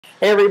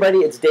Hey everybody,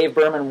 it's Dave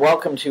Berman.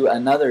 Welcome to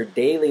another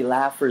Daily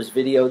Laughers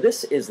video.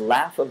 This is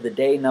Laugh of the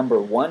Day number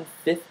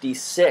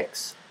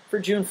 156 for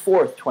June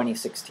 4th,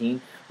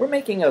 2016. We're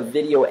making a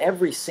video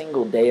every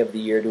single day of the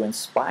year to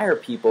inspire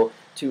people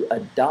to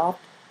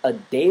adopt a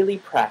daily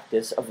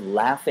practice of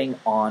laughing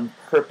on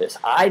purpose.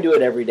 I do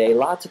it every day.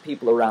 Lots of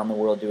people around the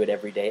world do it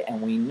every day,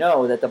 and we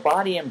know that the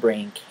body and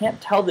brain can't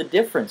tell the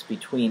difference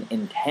between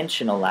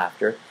intentional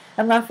laughter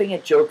and laughing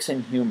at jokes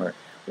and humor.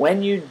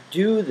 When you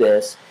do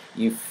this,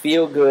 you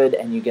feel good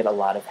and you get a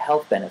lot of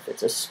health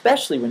benefits,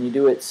 especially when you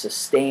do it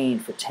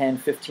sustained for 10,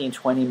 15,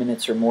 20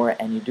 minutes or more,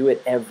 and you do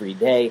it every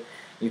day.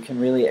 You can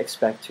really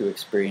expect to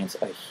experience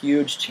a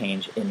huge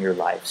change in your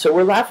life. So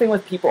we're laughing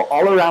with people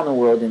all around the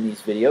world in these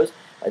videos.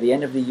 By the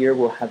end of the year,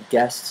 we'll have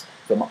guests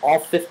from all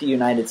 50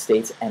 United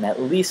States and at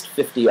least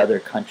 50 other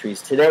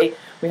countries. Today,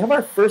 we have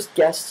our first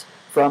guests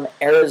from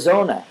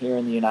Arizona here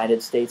in the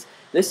United States.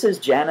 This is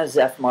Jana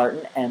Zeph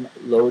Martin and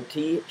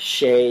Loti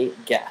Shea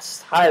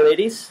Guest. Hi,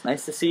 ladies.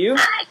 Nice to see you.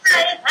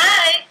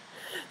 Hi.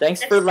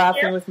 Thanks for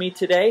laughing with me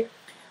today.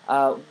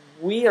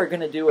 We are going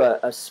to do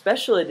a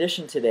special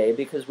edition today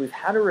because we've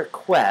had a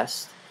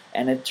request,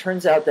 and it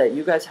turns out that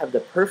you guys have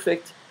the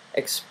perfect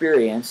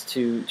experience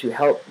to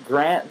help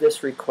grant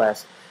this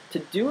request, to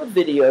do a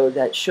video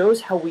that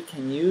shows how we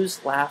can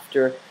use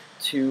laughter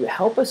to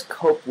help us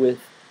cope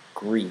with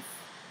grief.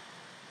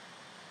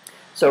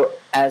 So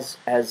as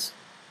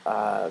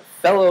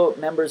fellow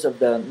members of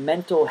the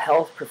mental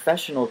health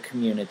professional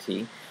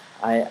community,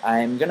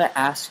 I'm going to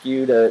ask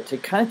you to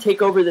kind of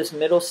take over this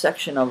middle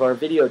section of our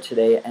video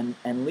today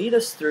and lead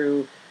us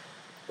through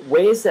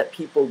ways that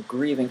people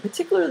grieving,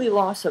 particularly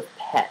loss of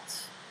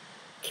pets,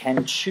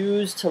 can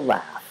choose to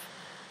laugh.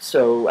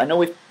 So I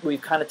know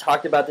we've kind of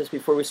talked about this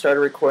before we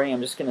started recording.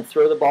 I'm just going to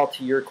throw the ball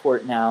to your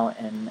court now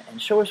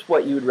and show us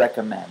what you would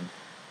recommend.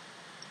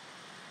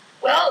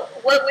 Well,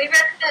 what we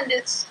recommend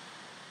is,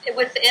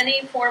 with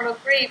any form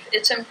of grief,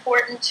 it's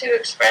important to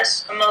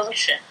express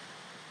emotion.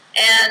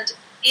 And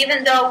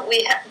even though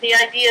we have the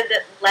idea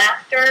that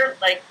laughter,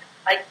 like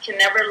I can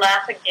never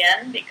laugh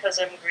again because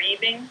I'm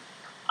grieving,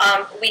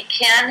 we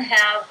can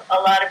have a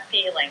lot of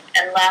feeling,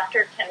 and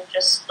laughter can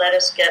just let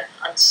us get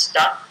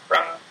unstuck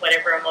from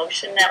whatever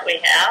emotion that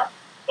we have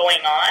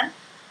going on.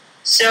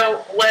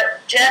 So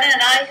what Jenna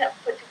and I have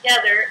put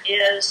together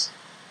is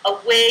a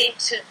way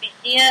to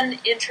begin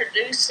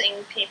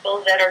introducing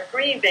people that are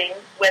grieving,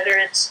 whether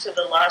it's to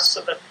the loss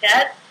of a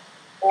pet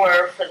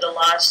or for the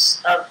loss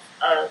of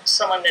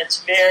someone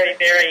that's very,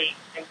 very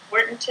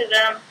important to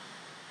them,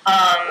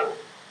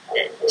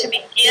 to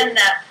begin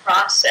that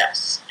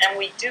process. And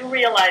we do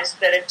realize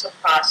that it's a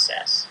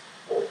process.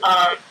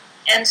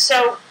 And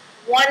so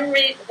one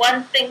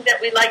thing that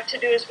we like to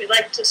do is we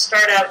like to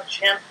start out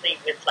gently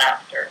with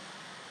laughter.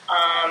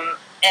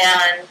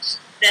 And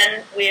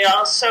then we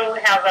also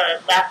have a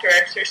laughter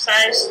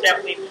exercise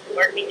that we've been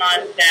working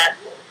on that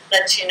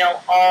lets you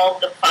know all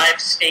the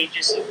 5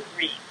 stages of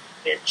grief,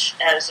 which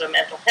as a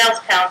mental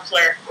health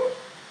counselor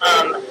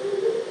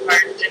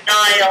are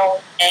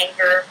denial,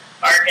 anger,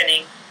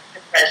 bargaining,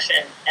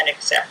 depression, and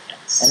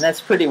acceptance. And that's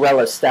pretty well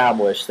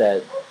established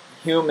that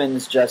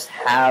humans just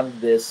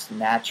have this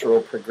natural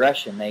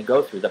progression they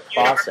go through, the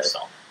process.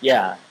 Universal.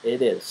 Yeah,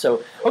 it is.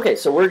 So, okay,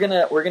 so we're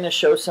gonna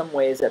show some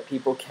ways that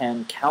people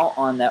can count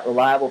on that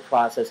reliable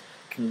process,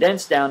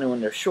 condensed down to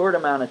a short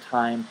amount of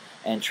time,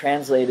 and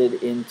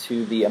translated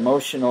into the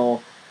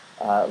emotional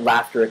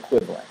laughter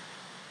equivalent.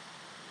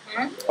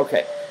 Mm-hmm.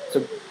 Okay,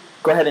 so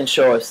go ahead and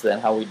show us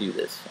then how we do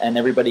this, and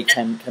everybody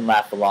can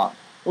laugh along.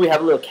 We have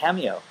a little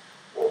cameo.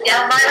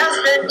 Yeah, my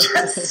husband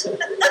just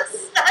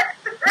stuck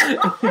through.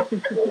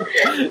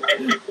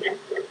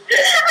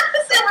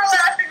 So we're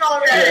laughing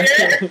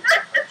already.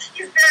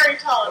 He's very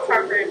tall. It's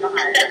hard for him to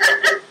hide.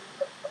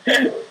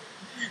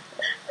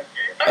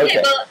 Okay,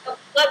 well,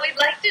 what we'd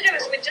like to do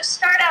is we just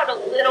start out a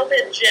little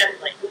bit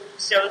gently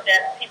so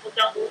that people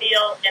don't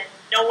feel, and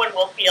no one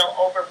will feel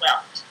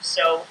overwhelmed.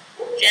 So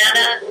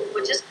Jana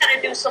would just kind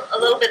of do a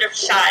little bit of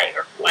shy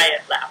or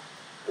quiet laugh.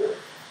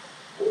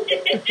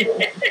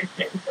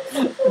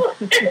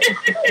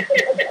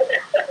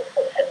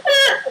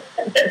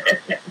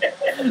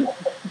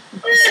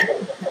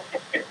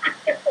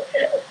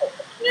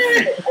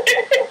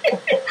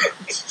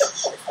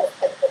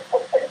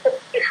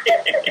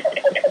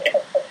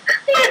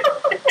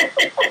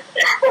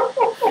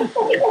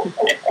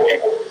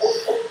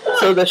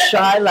 So the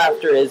shy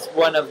laughter is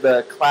one of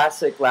the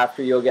classic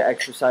laughter yoga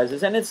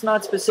exercises, and it's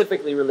not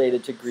specifically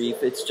related to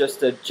grief. It's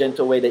just a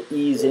gentle way to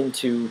ease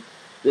into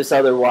this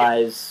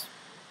otherwise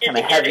kind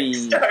of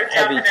heavy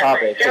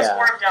topic. Just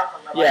warmed up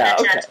a little in a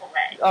gentle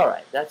way. All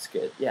right, that's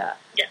good. Yeah.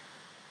 Yeah.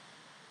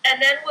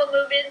 And then we'll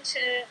move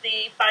into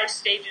the 5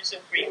 stages of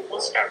grief.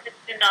 We'll start with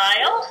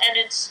denial, and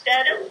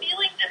instead of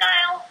feeling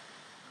denial,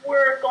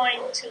 we're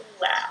going to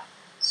laugh.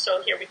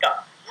 So here we go.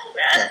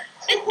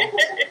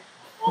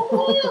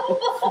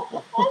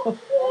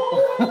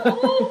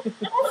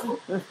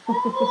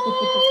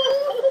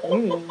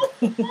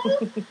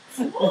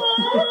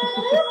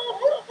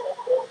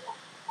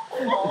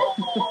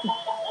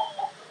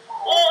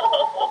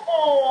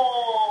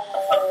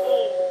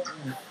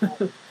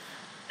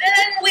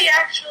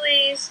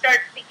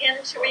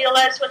 important to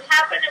realize what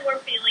happened and we're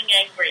feeling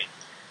angry.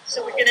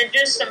 So we're going to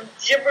do some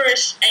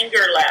gibberish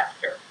anger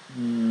laughter.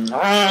 Then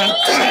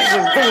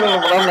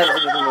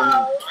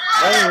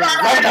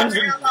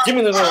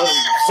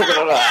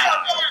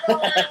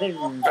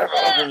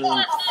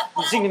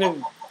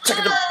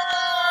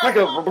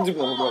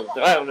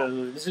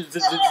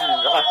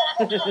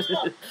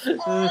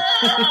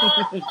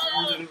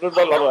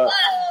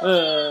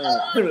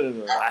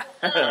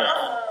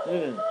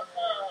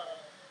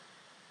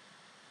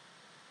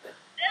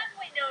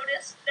we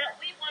noticed that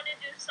we want to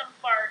do some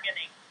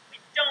bargaining. We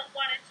don't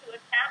want it to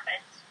have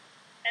happened,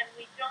 and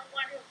we don't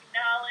want to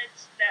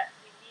acknowledge that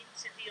we need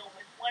to deal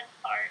with one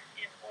part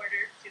in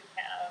order to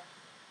have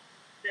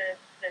the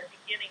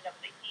beginning of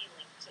the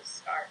healing to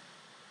start.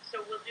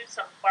 So we'll do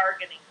some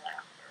bargaining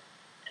laughter.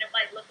 And it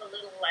might look a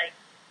little like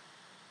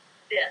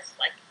this,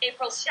 like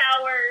April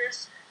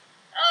showers.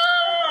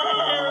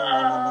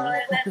 Oh,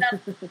 and then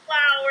the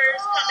flowers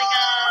coming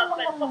up,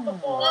 and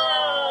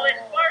oh, and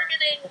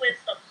bargaining with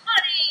the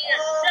money,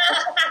 and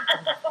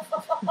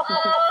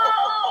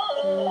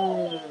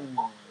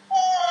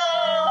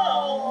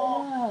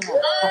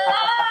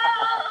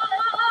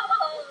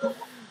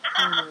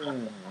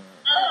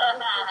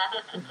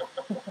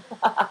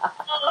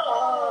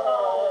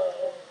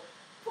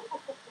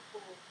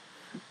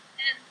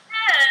and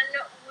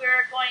then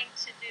we're going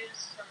to do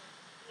some,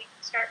 we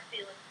start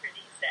feeling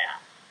pretty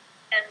sad.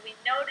 And we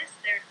notice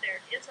there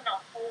isn't a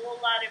whole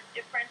lot of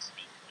difference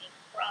between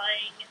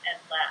crying and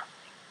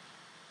laughing.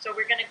 So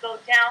we're going to go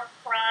down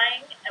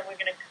crying, and we're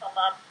going to come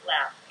up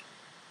laughing.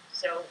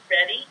 So,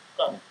 ready?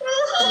 Go.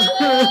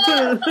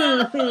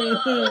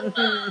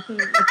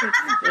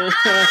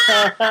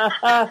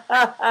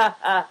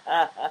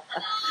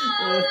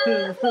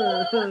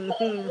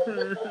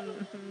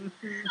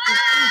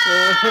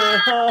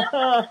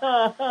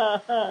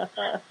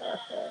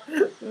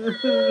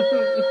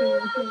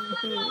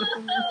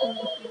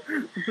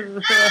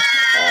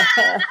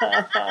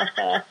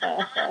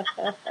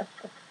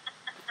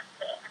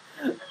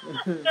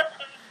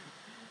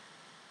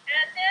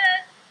 And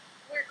then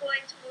we're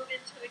going to move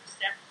into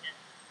acceptance.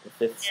 The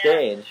fifth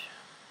stage.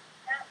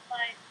 That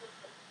might look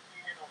a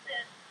little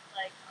bit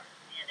like our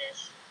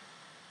finish.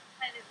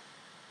 Kind of,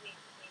 we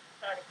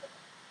thought of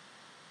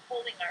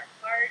holding our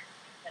heart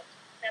because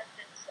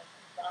acceptance of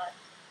the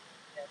thoughts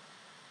of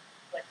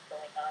what's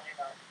going on in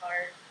our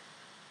heart,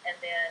 and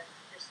then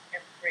just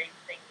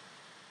embracing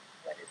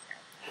what is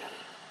happening.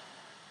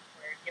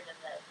 We're given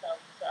the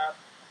thumbs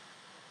up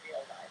in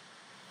real life.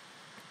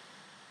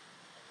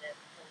 And then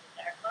holding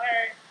our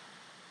heart.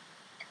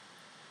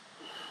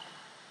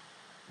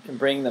 We can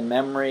bring the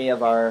memory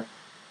of our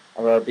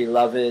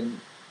beloved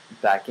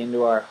back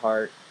into our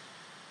heart.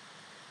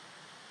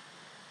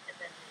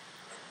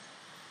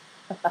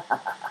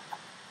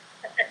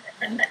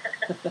 And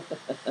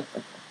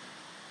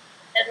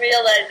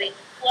realizing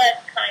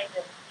what kind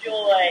of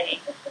joy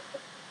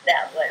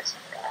that was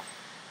for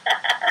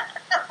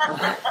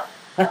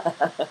us.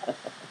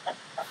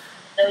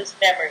 Those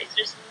memories,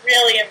 just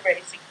really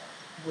embracing them.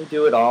 We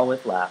do it all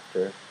with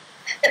laughter.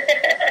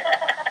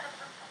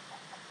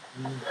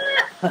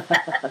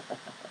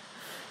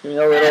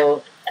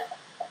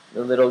 The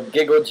little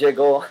giggle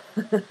jiggle.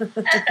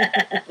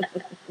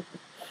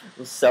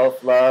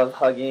 Self-love,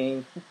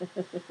 hugging.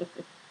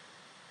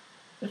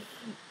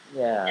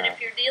 Yeah. And if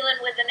you're dealing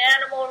with an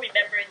animal,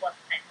 remembering what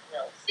kind of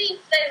little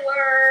seats they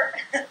were.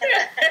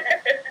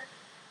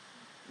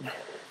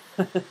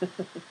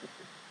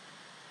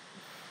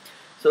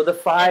 So the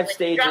five when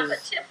stages. You drop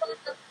a chip on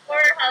the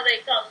floor, how they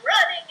come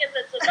running if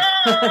it's a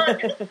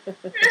dog.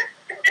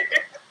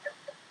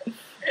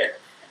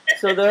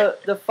 So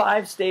the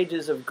 5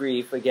 stages of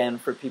grief, again,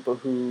 for people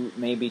who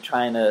may be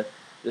trying to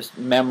just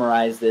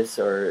memorize this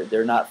or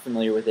they're not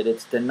familiar with it,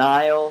 it's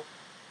denial,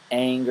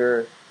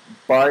 anger,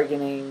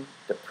 bargaining,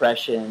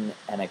 depression,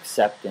 and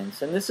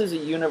acceptance. And this is a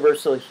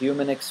universal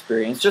human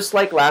experience, just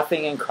like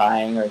laughing and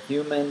crying are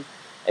human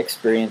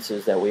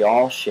experiences that we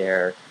all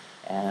share.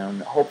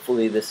 And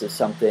hopefully this is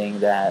something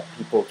that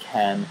people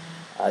can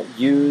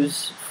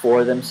use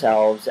for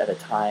themselves at a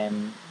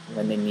time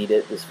when they need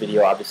it. This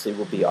video obviously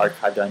will be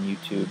archived on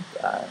YouTube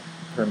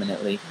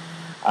permanently.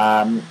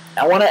 I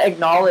want to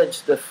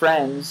acknowledge the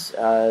friends,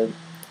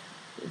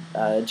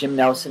 Jim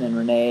Nelson and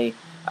Renee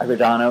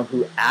Agredano,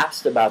 who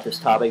asked about this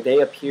topic.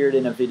 They appeared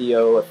in a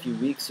video a few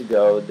weeks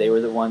ago. They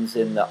were the ones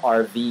in the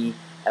RV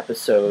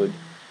episode,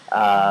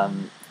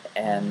 and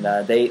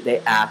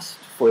they asked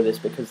for this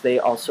because they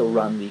also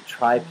run the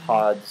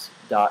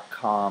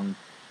tripods.com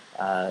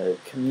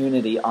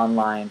community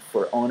online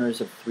for owners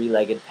of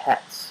 3-legged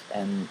pets,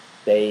 and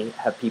they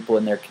have people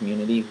in their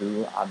community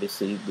who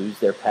obviously lose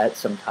their pets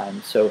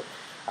sometimes. So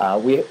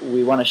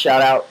we want to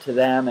shout out to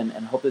them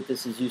and hope that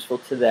this is useful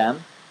to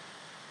them.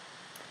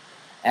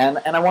 And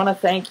I want to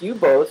thank you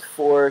both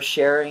for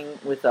sharing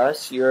with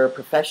us your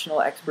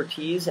professional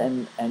expertise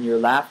and your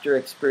laughter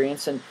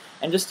experience. And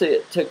just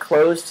to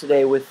close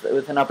today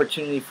with an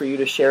opportunity for you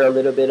to share a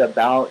little bit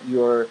about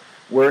your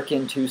work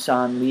in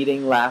Tucson,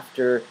 leading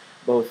laughter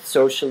both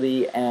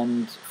socially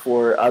and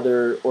for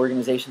other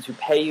organizations who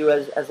pay you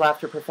as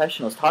laughter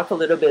professionals. Talk a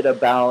little bit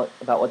about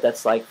what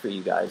that's like for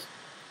you guys.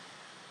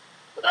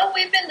 Well,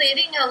 we've been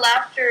leading a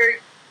laughter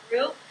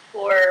group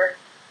for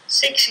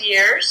 6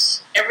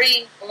 years,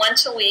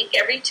 once a week,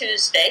 every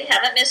Tuesday.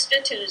 Haven't missed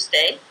a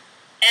Tuesday.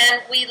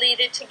 And we lead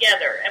it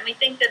together. And we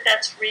think that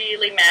that's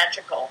really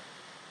magical.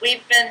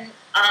 We've been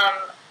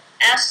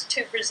asked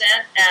to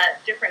present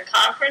at different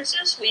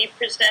conferences. We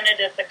presented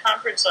at the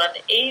Conference on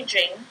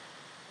Aging,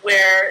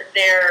 where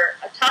their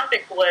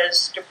topic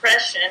was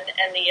depression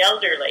and the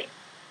elderly.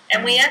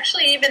 And we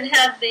actually even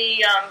had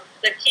the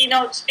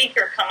keynote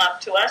speaker come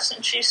up to us,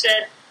 and she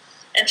said,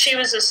 and she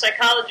was a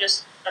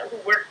psychologist who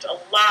worked a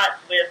lot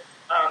with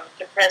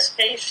depressed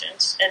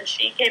patients, and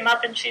she came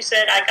up and she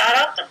said, I got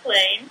off the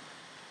plane,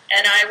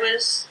 and I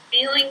was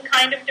feeling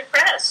kind of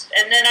depressed.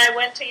 And then I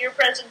went to your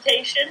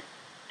presentation,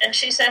 and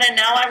she said, and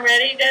now I'm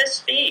ready to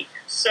speak.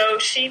 So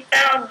she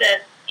found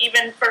that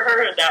even for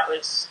her, that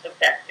was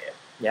effective.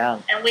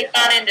 Yeah. And we've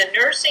gone into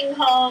nursing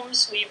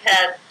homes.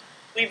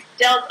 We've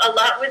dealt a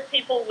lot with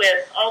people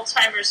with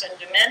Alzheimer's and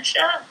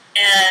dementia,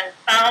 and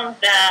found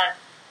that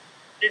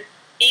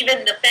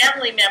even the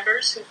family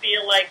members who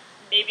feel like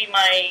maybe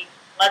my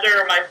mother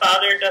or my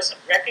father doesn't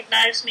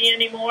recognize me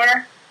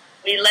anymore,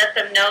 we let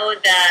them know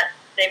that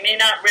they may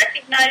not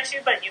recognize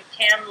you, but you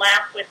can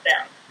laugh with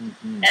them.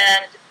 Mm-hmm.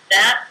 And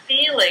that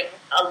feeling,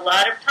 a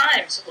lot of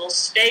times, will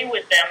stay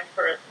with them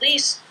for at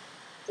least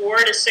 4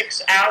 to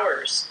 6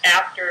 hours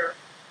after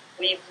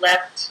we've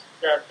left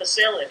the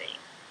facility.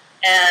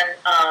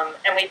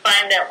 And we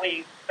find that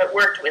we've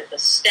worked with the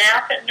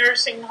staff at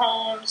nursing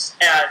homes,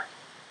 at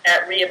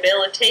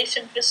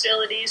rehabilitation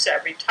facilities,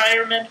 at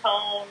retirement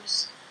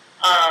homes.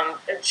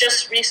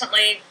 Just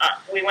recently,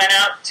 we went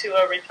out to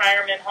a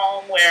retirement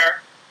home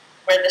where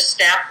the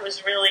staff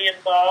was really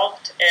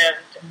involved,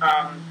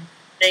 and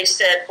they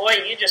said, boy,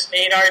 you just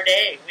made our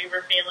day. We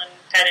were feeling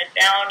kind of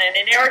down, and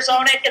in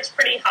Arizona it gets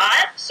pretty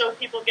hot, so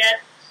people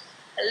get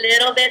a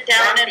little bit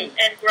down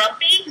and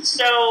grumpy.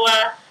 So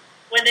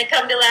when they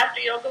come to laughter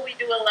yoga, we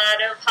do a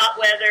lot of hot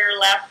weather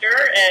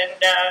laughter and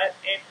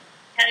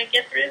kind of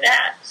get through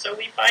that. So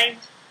we find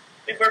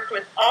we've worked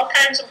with all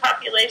kinds of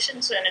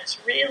populations, and it's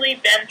really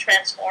been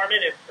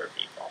transformative for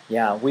people.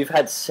 Yeah, we've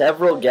had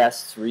several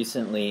guests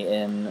recently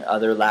in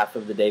other Laugh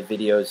of the Day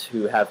videos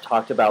who have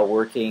talked about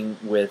working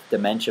with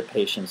dementia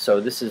patients.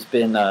 So this has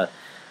been a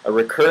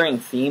recurring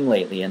theme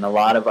lately in a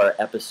lot of our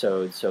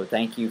episodes. So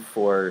thank you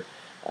for,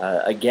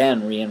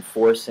 again,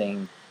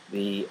 reinforcing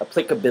the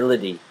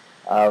applicability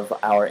of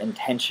our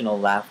intentional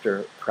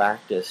laughter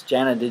practice.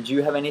 Jana, did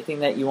you have anything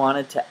that you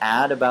wanted to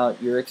add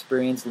about your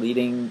experience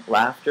leading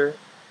laughter?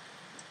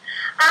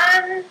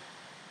 I'm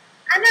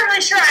not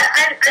really sure.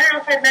 I don't know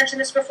if I've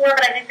mentioned this before,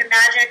 but I think the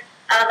magic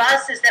of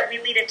us is that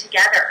we lead it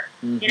together.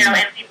 Mm-hmm. You know,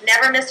 and we've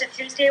never missed a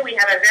Tuesday. We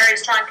have a very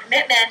strong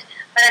commitment,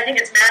 but I think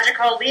it's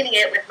magical leading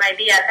it with my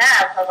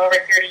BFF of over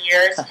 30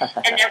 years,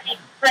 and that we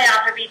play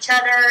off of each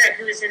other and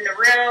who's in the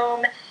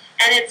room,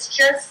 and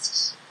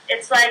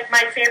it's like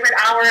my favorite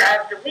hour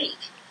of the week,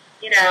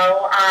 you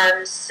know.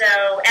 So,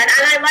 and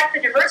I like the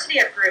diversity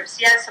of groups.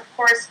 Yes, of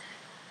course,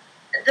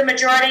 the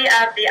majority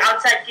of the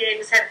outside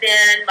gigs have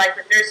been like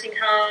with nursing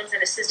homes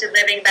and assisted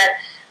living, but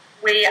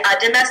a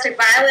domestic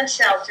violence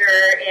shelter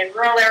in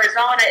rural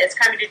Arizona is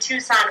coming to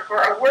Tucson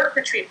for a work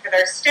retreat for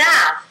their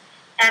staff,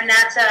 and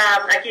that's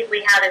a gig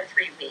we have in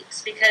 3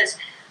 weeks because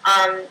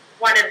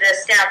one of the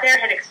staff there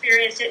had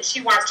experienced it, and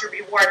she wants to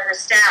reward her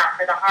staff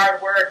for the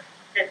hard work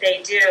that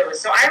they do.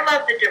 So I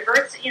love the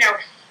diversity, you know,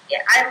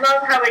 I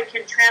love how it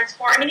can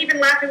transform. I mean, even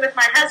laughing with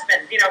my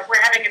husband, you know, if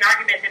we're having an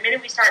argument, the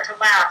minute we start to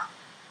laugh,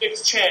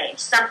 it's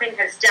changed. Something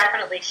has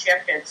definitely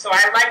shifted. So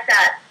I like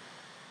that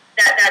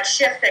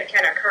shift that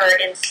can occur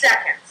in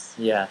seconds.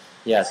 Yeah,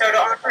 yeah. So to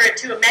offer it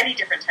to many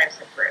different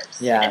types of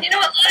groups. Yeah. And you know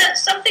what,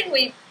 something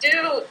we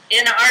do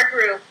in our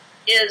group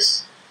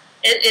is,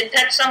 in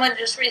fact, someone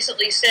just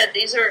recently said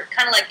these are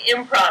kind of like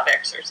improv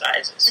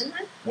exercises.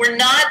 Mm-hmm. We're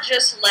not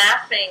just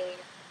laughing.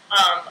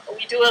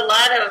 We do a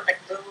lot of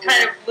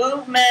kind of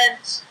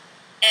movement,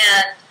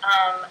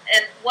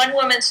 and one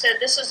woman said,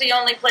 this is the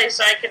only place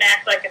I can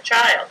act like a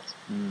child.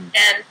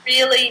 And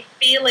really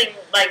feeling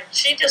like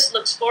she just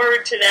looks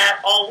forward to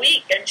that all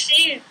week. And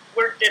she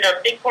worked in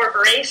a big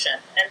corporation,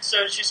 and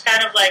so she's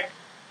kind of like,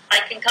 I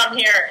can come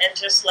here and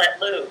just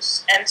let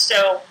loose. And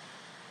so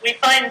we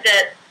find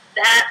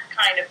that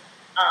kind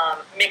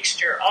of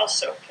mixture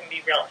also can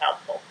be real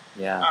helpful.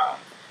 Yeah.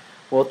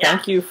 Well,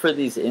 thank you for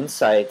these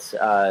insights.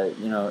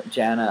 You know,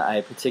 Jana,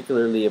 I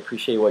particularly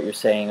appreciate what you're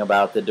saying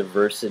about the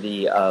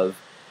diversity of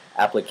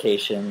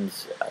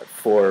applications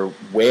for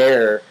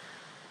where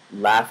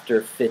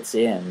laughter fits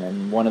in.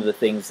 And one of the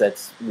things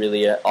that's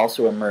really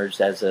also emerged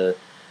as a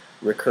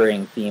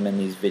recurring theme in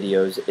these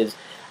videos is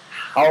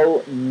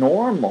how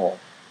normal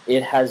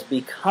it has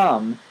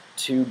become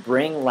to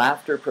bring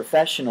laughter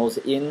professionals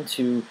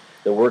into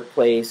the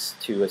workplace,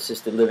 to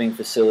assisted living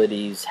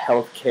facilities,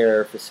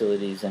 healthcare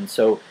facilities. And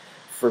so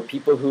for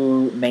people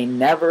who may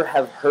never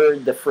have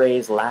heard the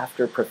phrase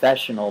laughter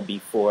professional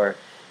before,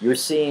 You're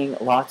seeing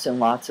lots and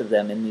lots of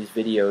them in these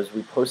videos.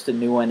 We post a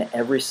new one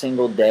every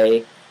single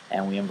day,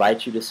 and we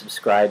invite you to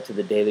subscribe to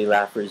the Daily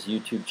Laughers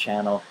YouTube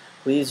channel.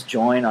 Please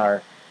join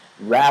our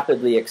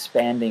rapidly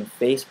expanding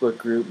Facebook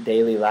group,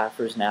 Daily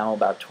Laughers, now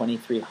about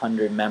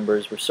 2,300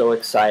 members. We're so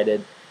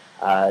excited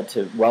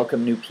to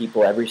welcome new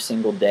people every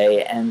single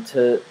day and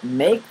to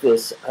make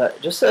this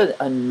just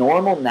a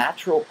normal,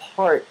 natural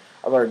part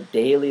of our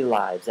daily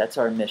lives. That's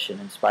our mission,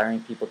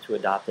 inspiring people to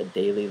adopt a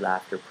daily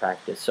laughter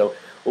practice. So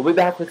we'll be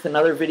back with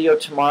another video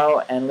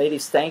tomorrow. And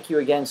ladies, thank you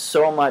again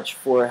so much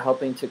for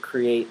helping to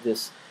create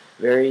this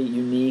very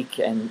unique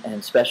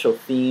and special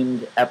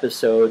themed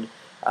episode.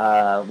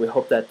 We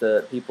hope that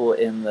the people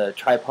in the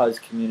Tripods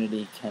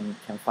community can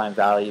find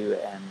value,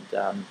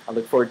 and I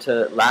look forward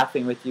to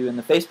laughing with you in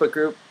the Facebook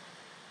group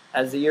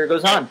as the year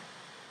goes on.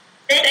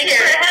 Thanks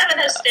for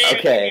having us, Dave.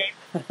 Okay.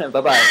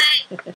 Bye-bye. Bye.